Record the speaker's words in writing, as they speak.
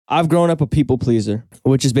I've grown up a people pleaser,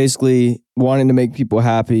 which is basically wanting to make people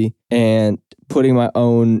happy and putting my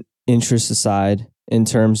own interests aside in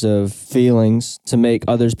terms of feelings to make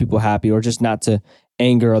others people happy or just not to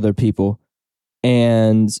anger other people.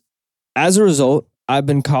 And as a result, I've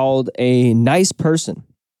been called a nice person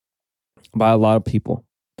by a lot of people.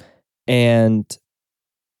 And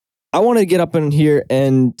I want to get up in here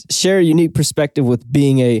and share a unique perspective with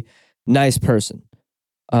being a nice person.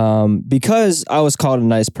 Because I was called a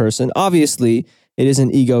nice person, obviously it is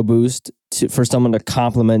an ego boost for someone to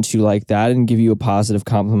compliment you like that and give you a positive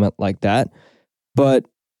compliment like that. But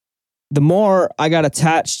the more I got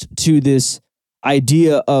attached to this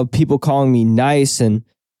idea of people calling me nice and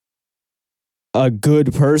a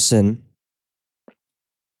good person,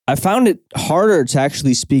 I found it harder to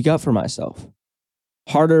actually speak up for myself,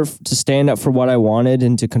 harder to stand up for what I wanted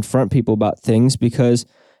and to confront people about things, because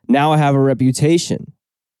now I have a reputation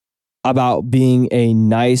about being a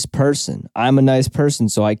nice person. I'm a nice person,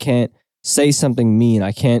 so I can't say something mean.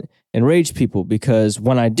 I can't enrage people, because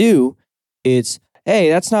when I do, it's, hey,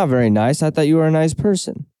 that's not very nice. I thought you were a nice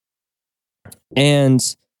person. And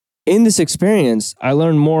in this experience, I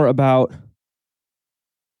learned more about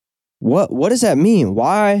what does that mean?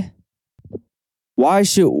 Why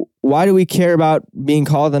do we care about being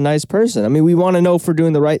called a nice person? I mean, we want to know if we're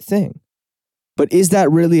doing the right thing. But is that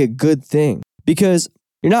really a good thing? Because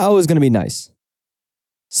you're not always going to be nice.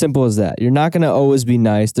 Simple as that. You're not going to always be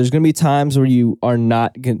nice. There's going to be times where you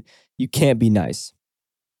can't be nice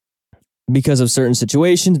because of certain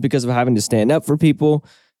situations, because of having to stand up for people.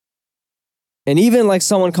 And even like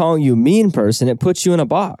someone calling you a mean person, it puts you in a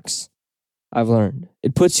box. I've learned.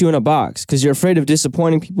 It puts you in a box because you're afraid of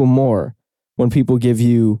disappointing people more when people give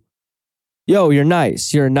you, yo, you're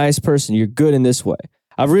nice. You're a nice person. You're good in this way.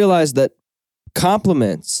 I've realized that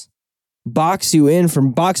compliments box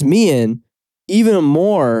me in even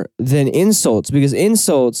more than insults, because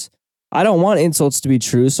insults, I don't want insults to be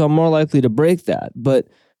true, so I'm more likely to break that. But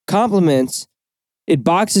compliments, it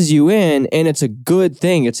boxes you in, and it's a good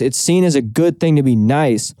thing. It's seen as a good thing to be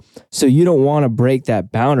nice, so you don't want to break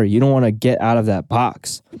that boundary. You don't want to get out of that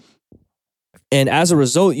box. And as a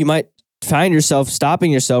result, you might find yourself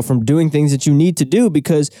stopping yourself from doing things that you need to do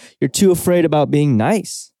because you're too afraid about being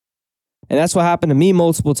nice. And that's what happened to me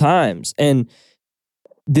multiple times. And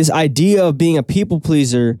this idea of being a people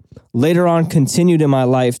pleaser later on continued in my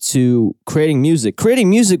life to creating music. Creating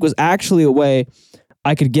music was actually a way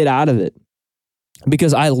I could get out of it,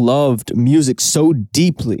 because I loved music so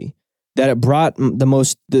deeply that it brought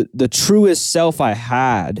the truest self I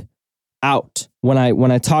had out when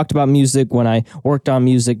I talked about music, when I worked on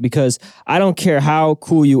music, because I don't care how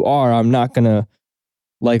cool you are, I'm not going to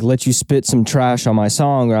let you spit some trash on my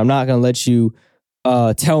song, or I'm not going to let you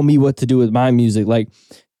tell me what to do with my music. Like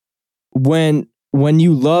when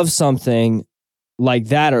you love something like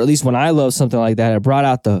that, or at least when I love something like that, it brought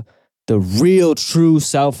out the real true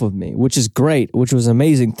self of me, which is great, which was an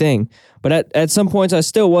amazing thing. But at some points, I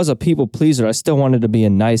still was a people pleaser. I still wanted to be a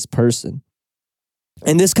nice person.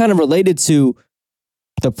 And this kind of related to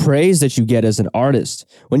the praise that you get as an artist.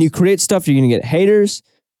 When you create stuff, you're going to get haters,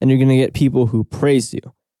 and you're going to get people who praise you.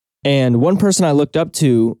 And one person I looked up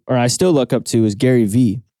to, or I still look up to, is Gary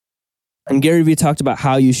Vee. And Gary Vee talked about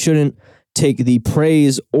how you shouldn't take the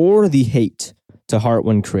praise or the hate to heart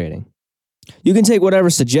when creating. You can take whatever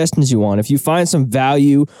suggestions you want. If you find some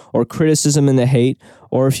value or criticism in the hate,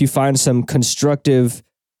 or if you find some constructive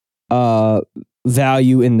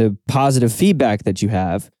value in the positive feedback that you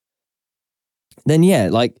have, then yeah,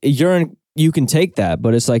 you can take that,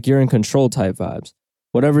 but it's like you're in control type vibes.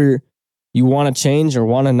 Whatever you want to change or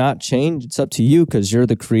want to not change, it's up to you, because you're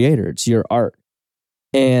the creator. It's your art.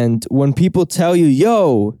 And when people tell you,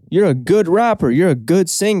 yo, you're a good rapper, you're a good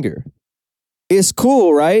singer, it's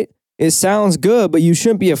cool, right? It sounds good, but you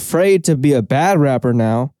shouldn't be afraid to be a bad rapper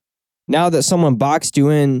now that someone boxed you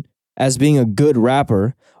in as being a good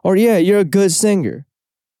rapper. Or yeah, you're a good singer.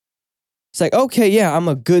 It's like, okay, yeah, I'm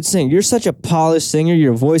a good singer. You're such a polished singer.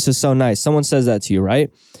 Your voice is so nice. Someone says that to you, right?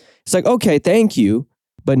 It's like, okay, thank you.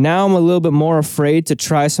 But now I'm a little bit more afraid to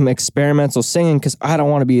try some experimental singing because I don't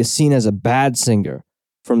want to be seen as a bad singer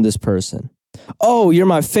from this person. Oh, you're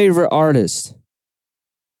my favorite artist.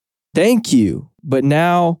 Thank you. But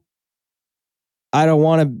now I don't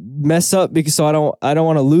want to mess up because I don't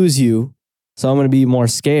want to lose you. So I'm going to be more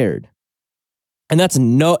scared. And that's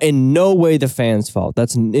in no way the fans' fault.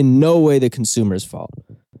 That's in no way the consumer's fault.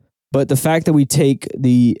 But the fact that we take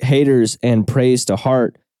the haters and praise to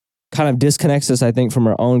heart kind of disconnects us, I think, from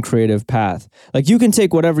our own creative path. Like, you can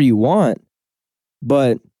take whatever you want,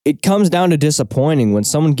 but it comes down to disappointing. When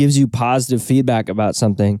someone gives you positive feedback about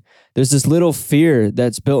something, there's this little fear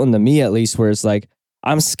that's built into me, at least, where it's like,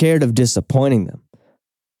 I'm scared of disappointing them.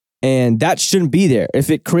 And that shouldn't be there. If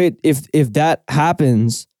that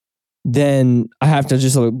happens, then I have to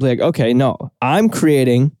just be like, okay, no, I'm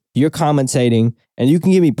creating, you're commentating, and you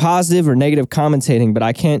can give me positive or negative commentating, but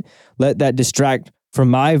I can't let that distract from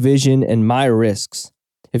my vision and my risks.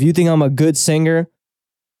 If you think I'm a good singer,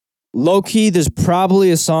 low key, there's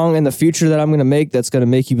probably a song in the future that I'm going to make that's going to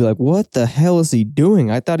make you be like, what the hell is he doing?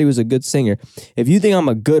 I thought he was a good singer. If you think I'm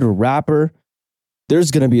a good rapper,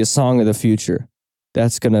 there's going to be a song in the future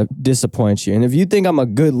that's going to disappoint you. And if you think I'm a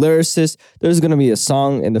good lyricist, there's going to be a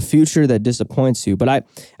song in the future that disappoints you. But I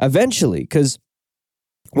eventually, because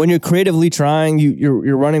when you're creatively trying,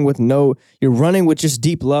 you're running with just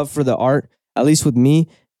deep love for the art, at least with me.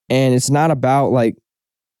 And it's not about like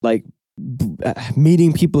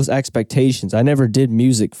meeting people's expectations. I never did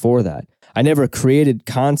music for that. I never created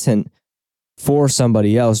content for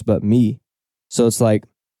somebody else but me. So it's like,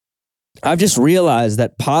 I've just realized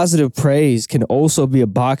that positive praise can also be a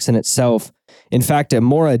box in itself. In fact, a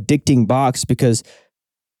more addicting box, because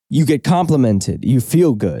you get complimented, you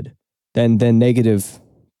feel good, than negative.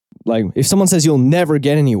 Like if someone says you'll never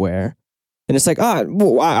get anywhere, and it's like,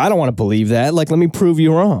 well, I don't want to believe that. Like, let me prove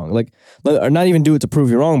you wrong. Like, or not even do it to prove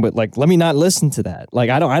you wrong, but like, let me not listen to that. Like,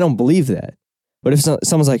 I don't believe that. But if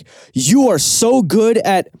someone's like, you are so good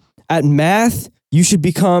at math, you should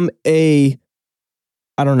become a,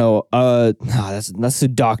 I don't know, that's a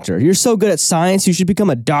doctor. You're so good at science, you should become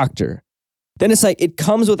a doctor. Then it's like, it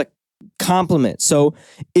comes with a compliment. So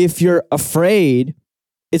if you're afraid,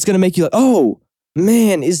 it's going to make you like, oh,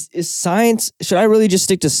 man, is science, should I really just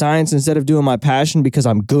stick to science instead of doing my passion because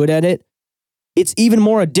I'm good at it? It's even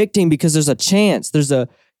more addicting because there's a chance,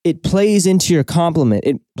 it plays into your compliment.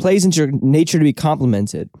 It plays into your nature to be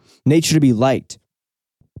complimented, nature to be liked.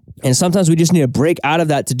 And sometimes we just need to break out of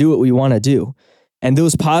that to do what we want to do. And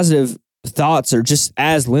those positive thoughts are just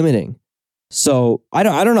as limiting. So I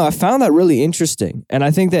don't know. I found that really interesting. And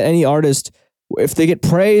I think that any artist, if they get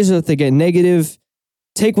praise or if they get negative,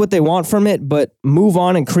 take what they want from it, but move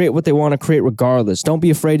on and create what they want to create regardless. Don't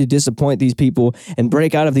be afraid to disappoint these people and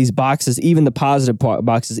break out of these boxes, even the positive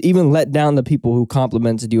boxes, even let down the people who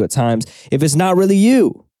complimented you at times if it's not really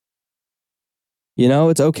you. You know,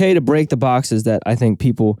 it's okay to break the boxes that I think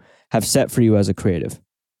people have set for you as a creative.